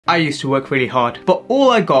I used to work really hard, but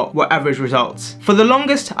all I got were average results. For the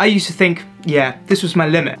longest, I used to think, yeah, this was my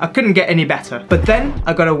limit. I couldn't get any better. But then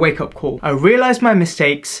I got a wake-up call. I realized my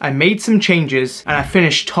mistakes, I made some changes, and I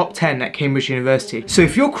finished top 10 at Cambridge University. So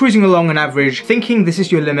if you're cruising along on average, thinking this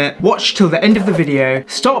is your limit, watch till the end of the video,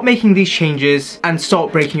 start making these changes, and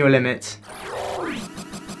start breaking your limits.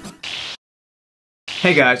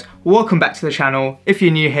 Hey guys, welcome back to the channel. If you're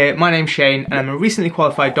new here, my name's Shane and I'm a recently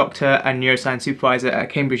qualified doctor and neuroscience supervisor at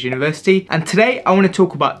Cambridge University. And today I want to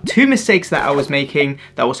talk about 2 mistakes that I was making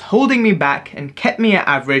that was holding me back and kept me at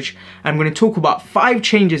average. I'm going to talk about 5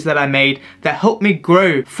 changes that I made that helped me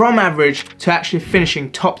grow from average to actually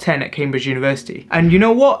finishing top 10 at Cambridge University. And you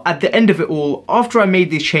know what? At the end of it all, after I made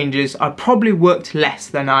these changes, I probably worked less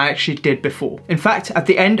than I actually did before. In fact, at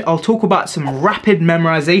the end, I'll talk about some rapid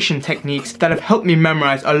memorization techniques that have helped me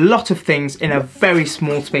memorize a lot of things in a very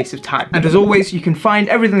small space of time. And as always, you can find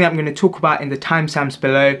everything that I'm going to talk about in the timestamps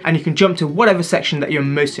below, and you can jump to whatever section that you're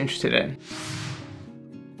most interested in.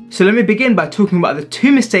 So let me begin by talking about the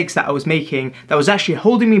 2 mistakes that I was making that was actually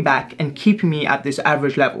holding me back and keeping me at this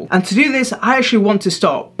average level. And to do this, I actually want to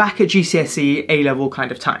start back at GCSE A-level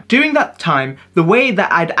kind of time. During that time, the way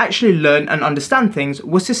that I'd actually learn and understand things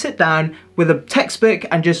was to sit down with a textbook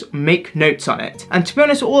and just make notes on it. And to be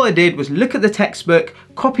honest, all I did was look at the textbook,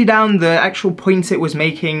 copy down the actual points it was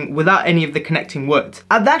making without any of the connecting words.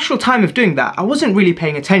 At the actual time of doing that, I wasn't really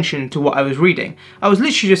paying attention to what I was reading. I was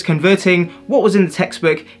literally just converting what was in the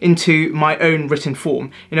textbook into my own written form,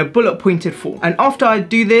 in a bullet pointed form. And after I'd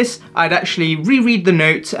do this, I'd actually reread the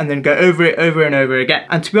notes and then go over it over and over again.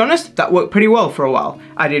 And to be honest, that worked pretty well for a while.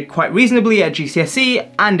 I did quite reasonably at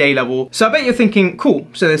GCSE and A-level. So I bet you're thinking, cool,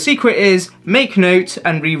 so the secret is make notes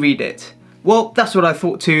and reread it. Well, that's what I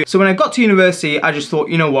thought too. So when I got to university, I just thought,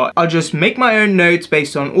 you know what, I'll just make my own notes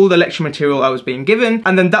based on all the lecture material I was being given,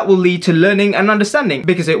 and then that will lead to learning and understanding,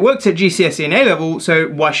 because it worked at GCSE and A-level, so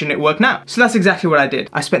why shouldn't it work now? So that's exactly what I did.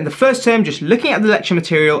 I spent the first term just looking at the lecture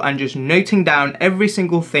material and just noting down every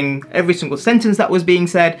single thing, every single sentence that was being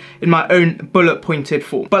said in my own bullet pointed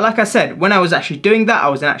form. But like I said, when I was actually doing that, I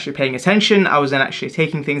wasn't actually paying attention, I wasn't actually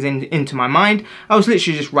taking things into my mind, I was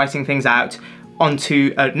literally just writing things out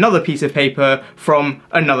onto another piece of paper from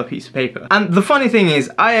another piece of paper. And the funny thing is,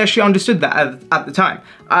 I actually understood that at the time.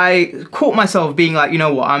 I caught myself being like, you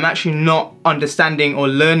know what, I'm actually not understanding or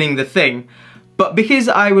learning the thing. But because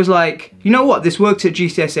I was like, you know what, this worked at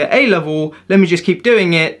GCSE at A-level, let me just keep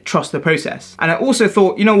doing it, trust the process. And I also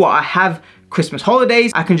thought, you know what, I have Christmas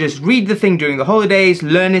holidays, I can just read the thing during the holidays,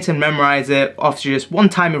 learn it and memorize it after just one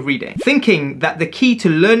time of reading. Thinking that the key to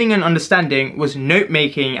learning and understanding was note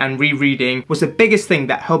making and rereading was the biggest thing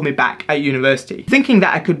that held me back at university. Thinking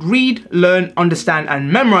that I could read, learn, understand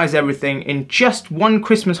and memorize everything in just one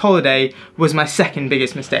Christmas holiday was my second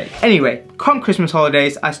biggest mistake. Anyway, come Christmas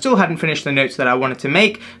holidays, I still hadn't finished the notes that I wanted to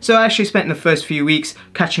make, so I actually spent the first few weeks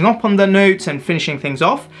catching up on the notes and finishing things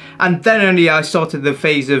off, and then only I started the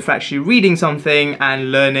phase of actually reading something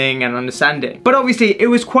and learning and understanding. But obviously it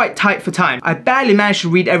was quite tight for time. I barely managed to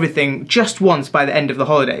read everything just once by the end of the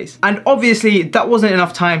holidays. And obviously that wasn't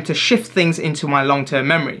enough time to shift things into my long-term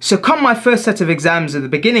memory. So come my first set of exams at the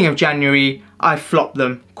beginning of January, I flopped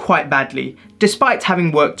them quite badly, despite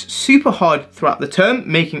having worked super hard throughout the term,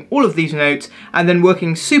 making all of these notes, and then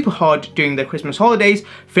working super hard during the Christmas holidays,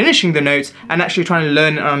 finishing the notes, and actually trying to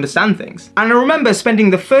learn and understand things. And I remember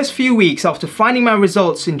spending the first few weeks after finding my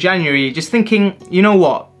results in January just thinking, you know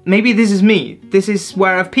what, maybe this is me. This is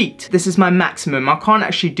where I've peaked. This is my maximum. I can't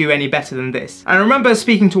actually do any better than this. And I remember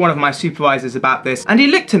speaking to one of my supervisors about this, and he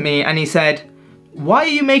looked at me and he said, why are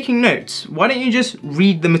you making notes? Why don't you just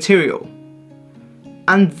read the material?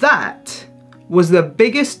 And that was the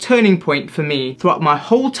biggest turning point for me throughout my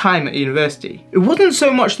whole time at university. It wasn't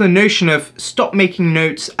so much the notion of stop making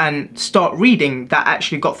notes and start reading that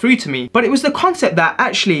actually got through to me, but it was the concept that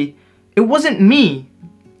actually it wasn't me.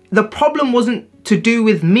 The problem wasn't to do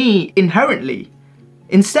with me inherently.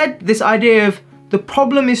 Instead, this idea of the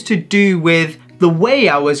problem is to do with the way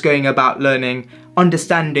I was going about learning,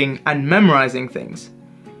 understanding, and memorizing things.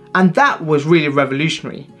 And that was really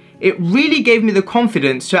revolutionary. It really gave me the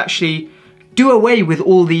confidence to actually do away with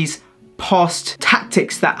all these past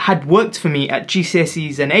tactics that had worked for me at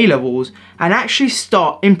GCSEs and A-levels and actually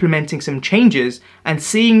start implementing some changes and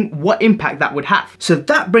seeing what impact that would have. So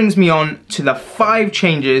that brings me on to the 5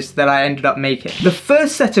 changes that I ended up making. The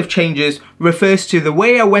first set of changes refers to the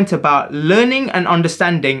way I went about learning and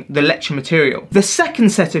understanding the lecture material. The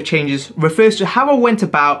second set of changes refers to how I went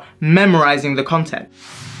about memorizing the content.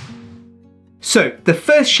 So the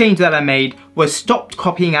first change that I made was stopped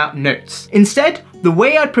copying out notes. Instead, the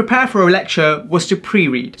way I'd prepare for a lecture was to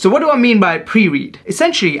pre-read. So what do I mean by pre-read?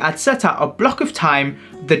 Essentially, I'd set out a block of time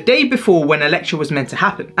the day before when a lecture was meant to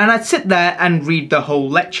happen. And I'd sit there and read the whole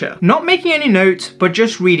lecture. Not making any notes, but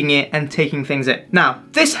just reading it and taking things in. Now,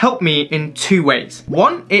 this helped me in two ways.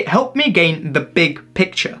 One, it helped me gain the big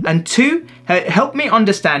picture. And two, it helped me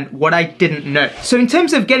understand what I didn't know. So in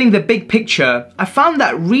terms of getting the big picture, I found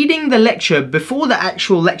that reading the lecture before the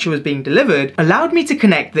actual lecture was being delivered allowed me to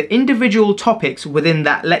connect the individual topics within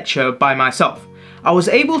that lecture by myself. I was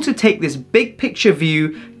able to take this big picture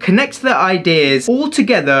view, connect the ideas all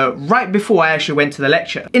together right before I actually went to the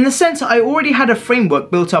lecture. In the sense, I already had a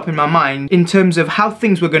framework built up in my mind in terms of how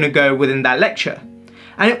things were going to go within that lecture.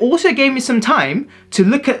 And it also gave me some time to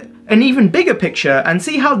look at an even bigger picture and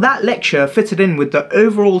see how that lecture fitted in with the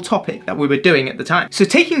overall topic that we were doing at the time. So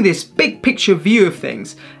taking this big picture view of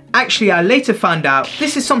things, actually I later found out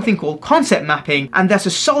this is something called concept mapping, and there's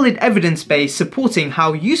a solid evidence base supporting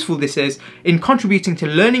how useful this is in contributing to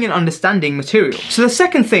learning and understanding material. So the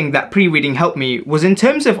second thing that pre-reading helped me was in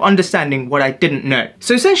terms of understanding what I didn't know.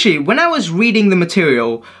 So essentially, when I was reading the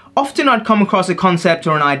material, often I'd come across a concept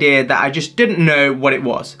or an idea that I just didn't know what it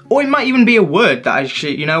was. Or it might even be a word that I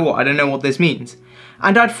actually, you know what, I don't know what this means.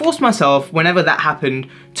 And I'd force myself, whenever that happened,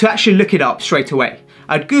 to actually look it up straight away.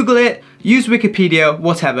 I'd Google it, use Wikipedia,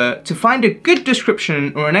 whatever, to find a good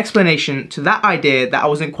description or an explanation to that idea that I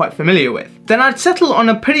wasn't quite familiar with. Then I'd settle on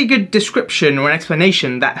a pretty good description or an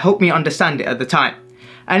explanation that helped me understand it at the time.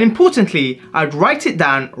 And importantly, I'd write it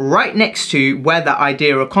down right next to where that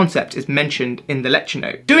idea or concept is mentioned in the lecture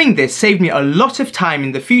note. Doing this saved me a lot of time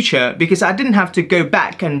in the future because I didn't have to go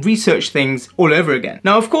back and research things all over again.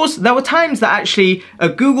 Now, of course, there were times that actually a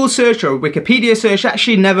Google search or a Wikipedia search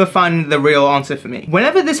actually never found the real answer for me.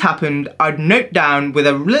 Whenever this happened, I'd note down with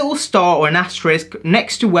a little star or an asterisk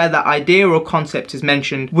next to where that idea or concept is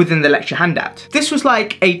mentioned within the lecture handout. This was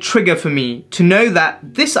like a trigger for me to know that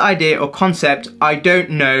this idea or concept I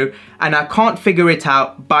don't know and I can't figure it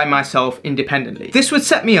out by myself independently. This would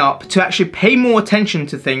set me up to actually pay more attention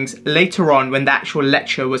to things later on when the actual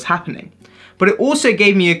lecture was happening. But it also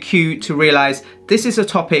gave me a cue to realize this is a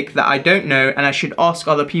topic that I don't know and I should ask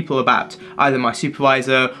other people about, either my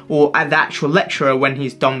supervisor or the actual lecturer when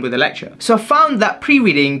he's done with the lecture. So I found that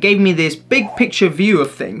pre-reading gave me this big picture view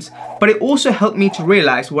of things, but it also helped me to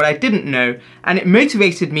realize what I didn't know, and it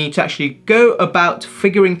motivated me to actually go about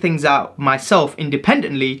figuring things out myself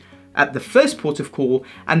independently at the first port of call,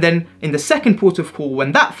 and then in the second port of call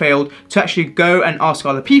when that failed, to actually go and ask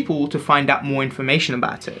other people to find out more information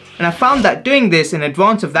about it. And I found that doing this in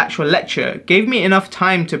advance of the actual lecture gave me enough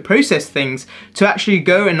time to process things to actually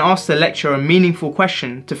go and ask the lecturer a meaningful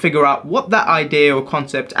question to figure out what that idea or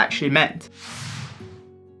concept actually meant.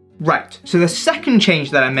 Right, so the second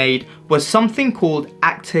change that I made was something called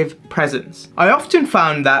active presence. I often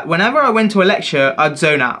found that whenever I went to a lecture, I'd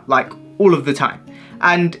zone out, like all of the time.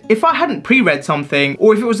 And if I hadn't pre-read something,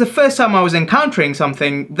 or if it was the first time I was encountering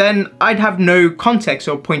something, then I'd have no context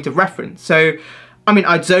or point of reference. So, I mean,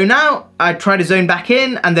 I'd zone out, I'd try to zone back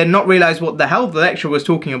in, and then not realize what the hell the lecturer was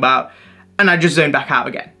talking about, and I'd just zone back out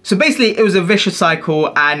again. So basically, it was a vicious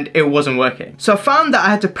cycle, and it wasn't working. So I found that I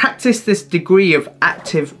had to practice this degree of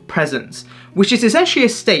active presence, which is essentially a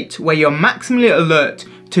state where you're maximally alert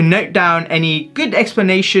to note down any good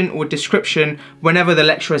explanation or description whenever the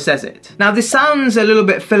lecturer says it. Now, this sounds a little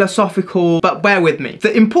bit philosophical, but bear with me.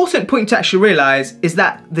 The important point to actually realize is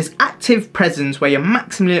that this active presence where you're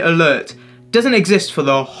maximally alert doesn't exist for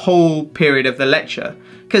the whole period of the lecture.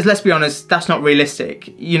 Because let's be honest, that's not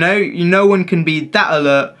realistic. You know, no one can be that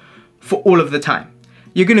alert for all of the time.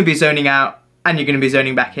 You're gonna be zoning out and you're gonna be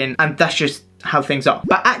zoning back in, and that's just how things are.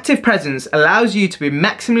 But active presence allows you to be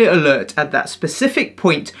maximally alert at that specific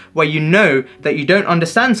point where you know that you don't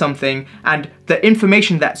understand something and the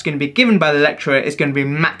information that's going to be given by the lecturer is going to be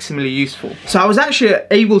maximally useful. So I was actually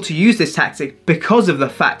able to use this tactic because of the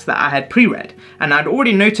fact that I had pre-read and I'd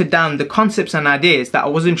already noted down the concepts and ideas that I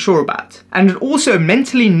wasn't sure about. And also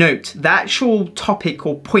mentally note the actual topic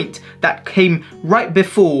or point that came right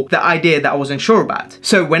before the idea that I wasn't sure about.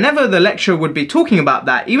 So whenever the lecturer would be talking about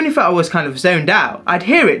that, even if I was kind of zoned out, I'd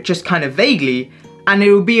hear it just kind of vaguely, and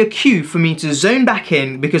it would be a cue for me to zone back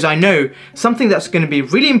in because I know something that's going to be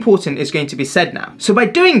really important is going to be said now. So by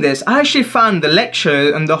doing this, I actually found the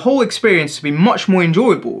lecture and the whole experience to be much more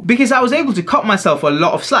enjoyable because I was able to cut myself a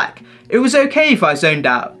lot of slack. It was okay if I zoned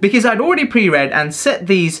out because I'd already pre-read and set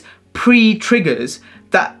these pre-triggers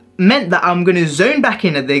that meant that I'm going to zone back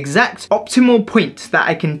in at the exact optimal point that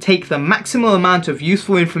I can take the maximal amount of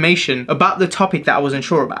useful information about the topic that I wasn't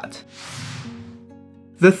sure about.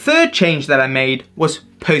 The third change that I made was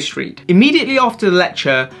post-read. Immediately after the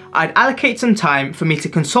lecture, I'd allocate some time for me to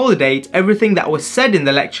consolidate everything that was said in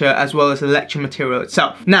the lecture as well as the lecture material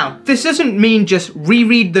itself. Now, this doesn't mean just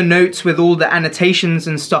reread the notes with all the annotations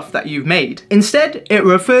and stuff that you've made. Instead, it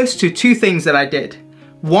refers to two things that I did.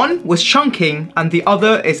 One was chunking and the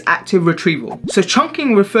other is active retrieval. So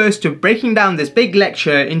chunking refers to breaking down this big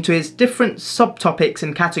lecture into its different subtopics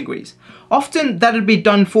and categories. Often that'll be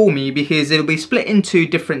done for me because it'll be split into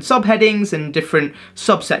different subheadings and different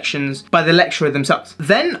subsections by the lecturer themselves.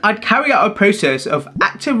 Then I'd carry out a process of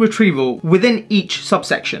active retrieval within each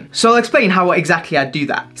subsection. So I'll explain how exactly I'd do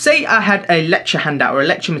that. Say I had a lecture handout or a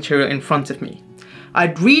lecture material in front of me.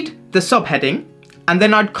 I'd read the subheading and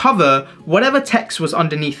then I'd cover whatever text was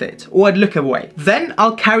underneath it, or I'd look away. Then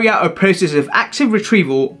I'll carry out a process of active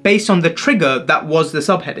retrieval based on the trigger that was the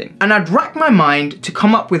subheading. And I'd rack my mind to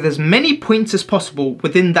come up with as many points as possible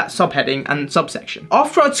within that subheading and subsection.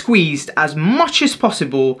 After I'd squeezed as much as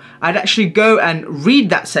possible, I'd actually go and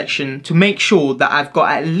read that section to make sure that I've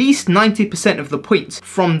got at least 90% of the points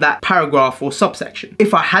from that paragraph or subsection.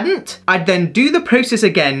 If I hadn't, I'd then do the process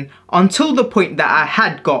again until the point that I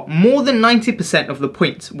had got more than 90% of the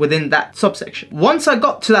points within that subsection. Once I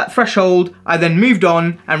got to that threshold, I then moved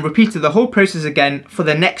on and repeated the whole process again for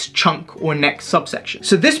the next chunk or next subsection.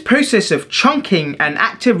 So this process of chunking and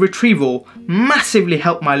active retrieval massively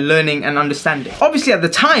helped my learning and understanding. Obviously at the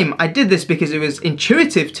time, I did this because it was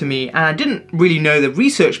intuitive to me and I didn't really know the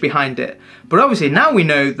research behind it. But obviously now we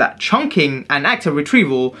know that chunking and active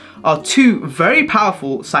retrieval are two very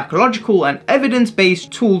powerful psychological and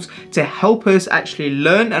evidence-based tools to help us actually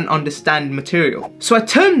learn and understand material. So I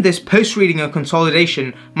termed this post-reading or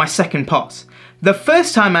consolidation my second pass. The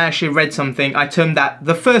first time I actually read something, I termed that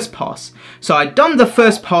the first pass. So I'd done the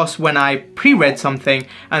first pass when I pre-read something,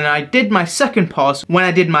 and I did my second pass when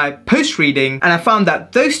I did my post-reading, and I found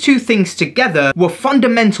that those two things together were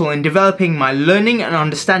fundamental in developing my learning and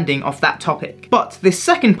understanding of that topic. But this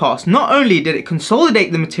second pass, not only did it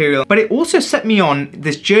consolidate the material, but it also set me on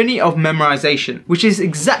this journey of memorization, which is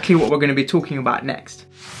exactly what we're going to be talking about next.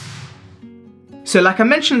 So like I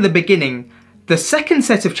mentioned at the beginning, the second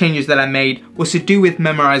set of changes that I made was to do with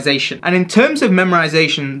memorization. And in terms of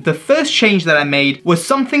memorization, the first change that I made was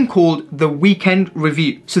something called the weekend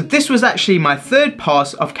review. So this was actually my third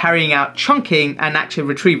pass of carrying out chunking and active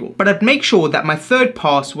retrieval. But I'd make sure that my third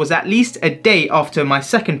pass was at least a day after my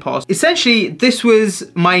second pass. Essentially, this was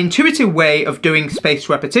my intuitive way of doing spaced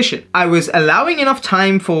repetition. I was allowing enough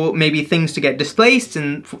time for maybe things to get displaced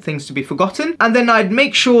and for things to be forgotten. And then I'd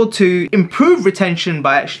make sure to improve retention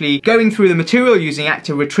by actually going through the material using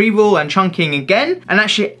active retrieval and chunking again, and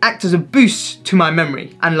actually act as a boost to my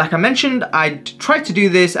memory. And like I mentioned, I'd try to do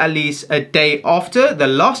this at least a day after the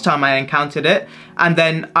last time I encountered it, and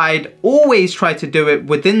then I'd always try to do it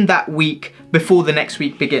within that week before the next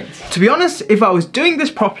week begins. To be honest, if I was doing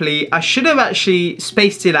this properly, I should have actually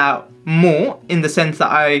spaced it out more, in the sense that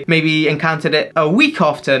I maybe encountered it a week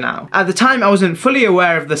after now. At the time I wasn't fully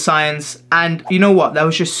aware of the science, and you know what, there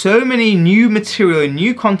was just so many new material and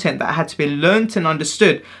new content that had to be learnt and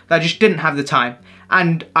understood that I just didn't have the time.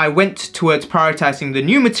 And I went towards prioritizing the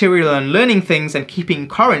new material and learning things and keeping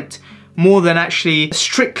current more than actually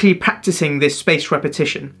strictly practicing this spaced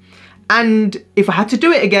repetition. And if I had to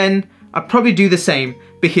do it again, I'd probably do the same,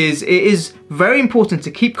 because it is very important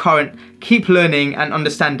to keep current, keep learning and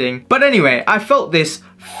understanding. But anyway, I felt this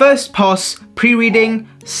first pass pre-reading,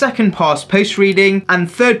 second pass post-reading,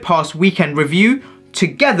 and third pass weekend review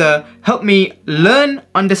together helped me learn,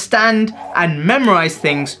 understand, and memorize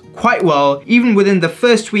things quite well, even within the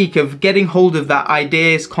first week of getting hold of that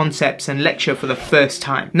ideas, concepts, and lecture for the first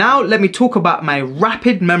time. Now let me talk about my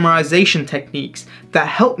rapid memorization techniques that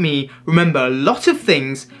help me remember a lot of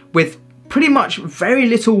things with pretty much very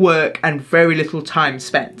little work and very little time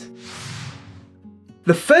spent.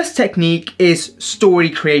 The first technique is story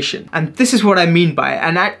creation, and this is what I mean by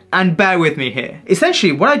it, and bear with me here.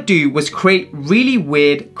 Essentially, what I do was create really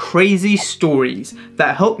weird, crazy stories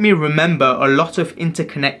that help me remember a lot of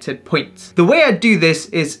interconnected points. The way I do this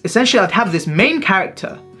is essentially I'd have this main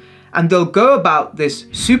character, and they'll go about this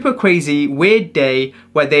super crazy, weird day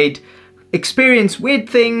where they'd experience weird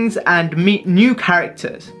things and meet new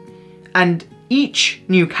characters. And each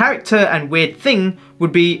new character and weird thing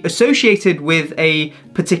would be associated with a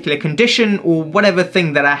particular condition or whatever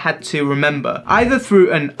thing that I had to remember, either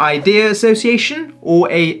through an idea association or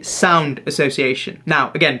a sound association.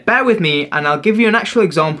 Now, again, bear with me and I'll give you an actual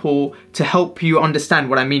example to help you understand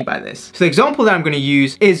what I mean by this. So the example that I'm going to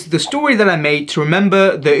use is the story that I made to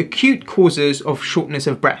remember the acute causes of shortness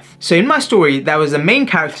of breath. So in my story, there was a main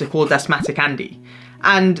character called Asthmatic Andy.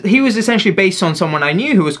 And he was essentially based on someone I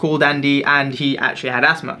knew who was called Andy, and he actually had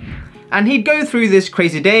asthma. And he'd go through this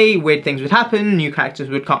crazy day, weird things would happen, new characters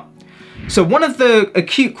would come. So one of the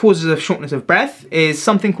acute causes of shortness of breath is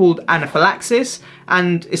something called anaphylaxis,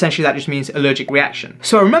 and essentially that just means allergic reaction.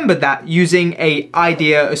 So I remembered that using a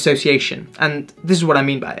idea association, and this is what I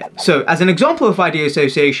mean by it. So as an example of idea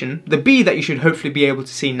association, the bee that you should hopefully be able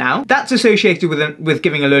to see now, that's associated with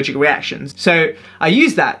giving allergic reactions. So I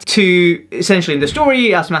use that to, essentially in the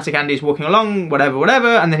story, asthmatic Andy is walking along, whatever,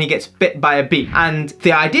 and then he gets bit by a bee. And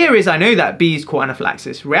the idea is I know that bees cause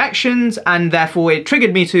anaphylaxis reactions, and therefore it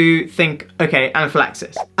triggered me to think, okay,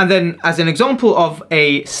 anaphylaxis. And then as an example of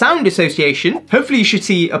a sound association, hopefully you should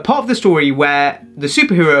see a part of the story where the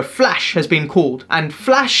superhero Flash has been called, and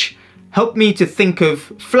Flash helped me to think of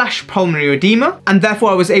flash pulmonary edema, and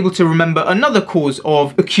therefore I was able to remember another cause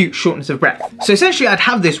of acute shortness of breath. So essentially I'd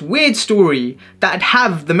have this weird story that'd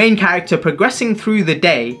have the main character progressing through the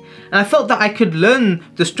day, and I felt that I could learn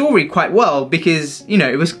the story quite well because, you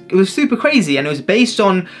know, it was super crazy, and it was based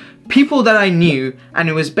on people that I knew, and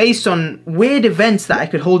it was based on weird events that I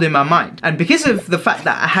could hold in my mind. And because of the fact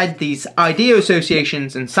that I had these idea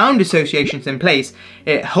associations and sound associations in place,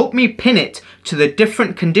 it helped me pin it to the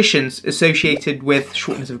different conditions associated with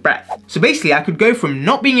shortness of breath. So basically I could go from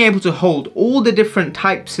not being able to hold all the different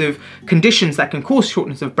types of conditions that can cause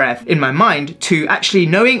shortness of breath in my mind to actually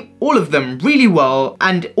knowing all of them really well,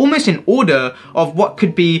 and almost in order of what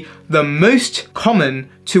could be the most common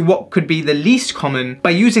to what could be the least common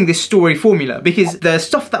by using this story formula, because the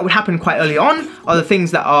stuff that would happen quite early on are the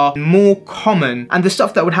things that are more common, and the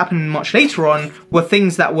stuff that would happen much later on were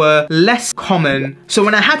things that were less common. So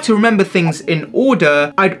when I had to remember things in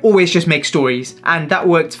order, I'd always just make stories, and that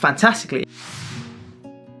worked fantastically.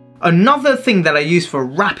 Another thing that I use for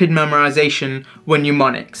rapid memorization were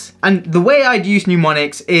mnemonics. And the way I'd use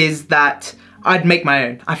mnemonics is that I'd make my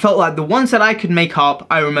own. I felt like the ones that I could make up,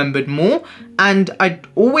 I remembered more, and I'd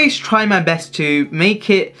always try my best to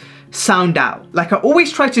make it sound out. Like I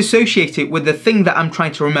always try to associate it with the thing that I'm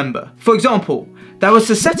trying to remember. For example, there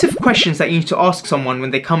was a set of questions that you need to ask someone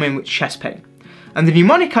when they come in with chest pain. And the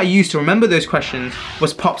mnemonic I used to remember those questions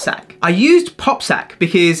was POPSAC. I used POPSAC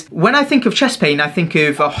because when I think of chest pain, I think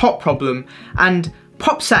of a hot problem, and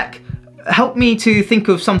POPSAC helped me to think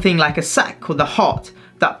of something like a sac called the heart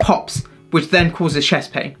that pops, which then causes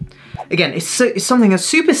chest pain. Again, it's something that's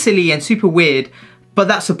super silly and super weird, but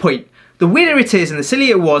that's the point. The weirder it is and the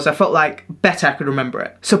sillier it was, I felt like better I could remember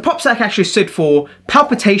it. So POPSAC actually stood for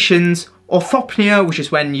palpitations, orthopnea, which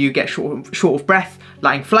is when you get short of breath,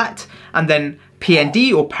 lying flat, and then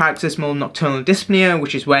PND, or paroxysmal nocturnal dyspnea,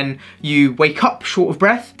 which is when you wake up short of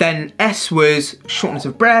breath. Then S was shortness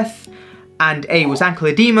of breath, and A was ankle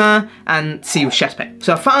edema, and C was chest pain.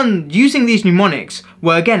 So I found using these mnemonics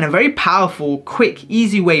were again a very powerful, quick,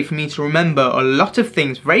 easy way for me to remember a lot of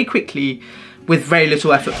things very quickly with very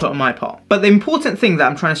little effort put on my part. But the important thing that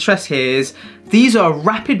I'm trying to stress here is these are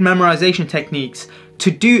rapid memorization techniques to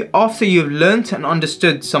do after you've learnt and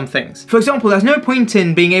understood some things. For example, there's no point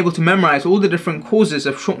in being able to memorize all the different causes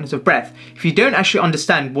of shortness of breath if you don't actually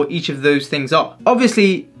understand what each of those things are.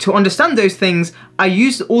 Obviously, to understand those things, I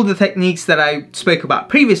used all the techniques that I spoke about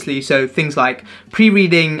previously, so things like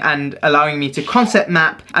pre-reading and allowing me to concept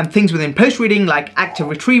map, and things within post-reading like active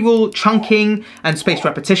retrieval, chunking, and spaced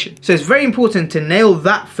repetition. So it's very important to nail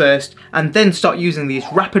that first and then start using these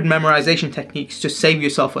rapid memorization techniques to save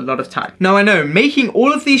yourself a lot of time. Now I know making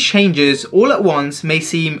all of these changes all at once may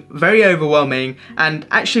seem very overwhelming and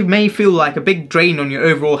actually may feel like a big drain on your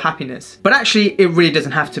overall happiness, but actually it really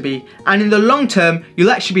doesn't have to be. And in the long term,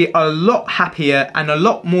 you'll actually be a lot happier and a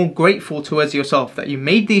lot more grateful towards yourself that you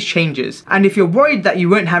made these changes. And if you're worried that you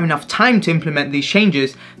won't have enough time to implement these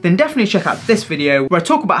changes, then definitely check out this video where I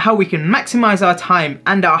talk about how we can maximize our time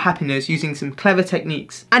and our happiness using some clever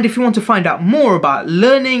techniques. And if you want to find out more about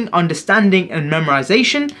learning, understanding, and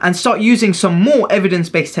memorization, and start using some more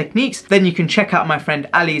evidence-based techniques, then you can check out my friend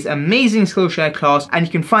Ali's amazing Skillshare class, and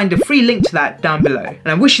you can find a free link to that down below. And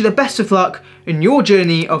I wish you the best of luck in your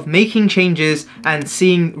journey of making changes and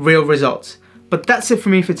seeing real results. But that's it for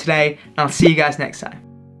me for today, and I'll see you guys next time.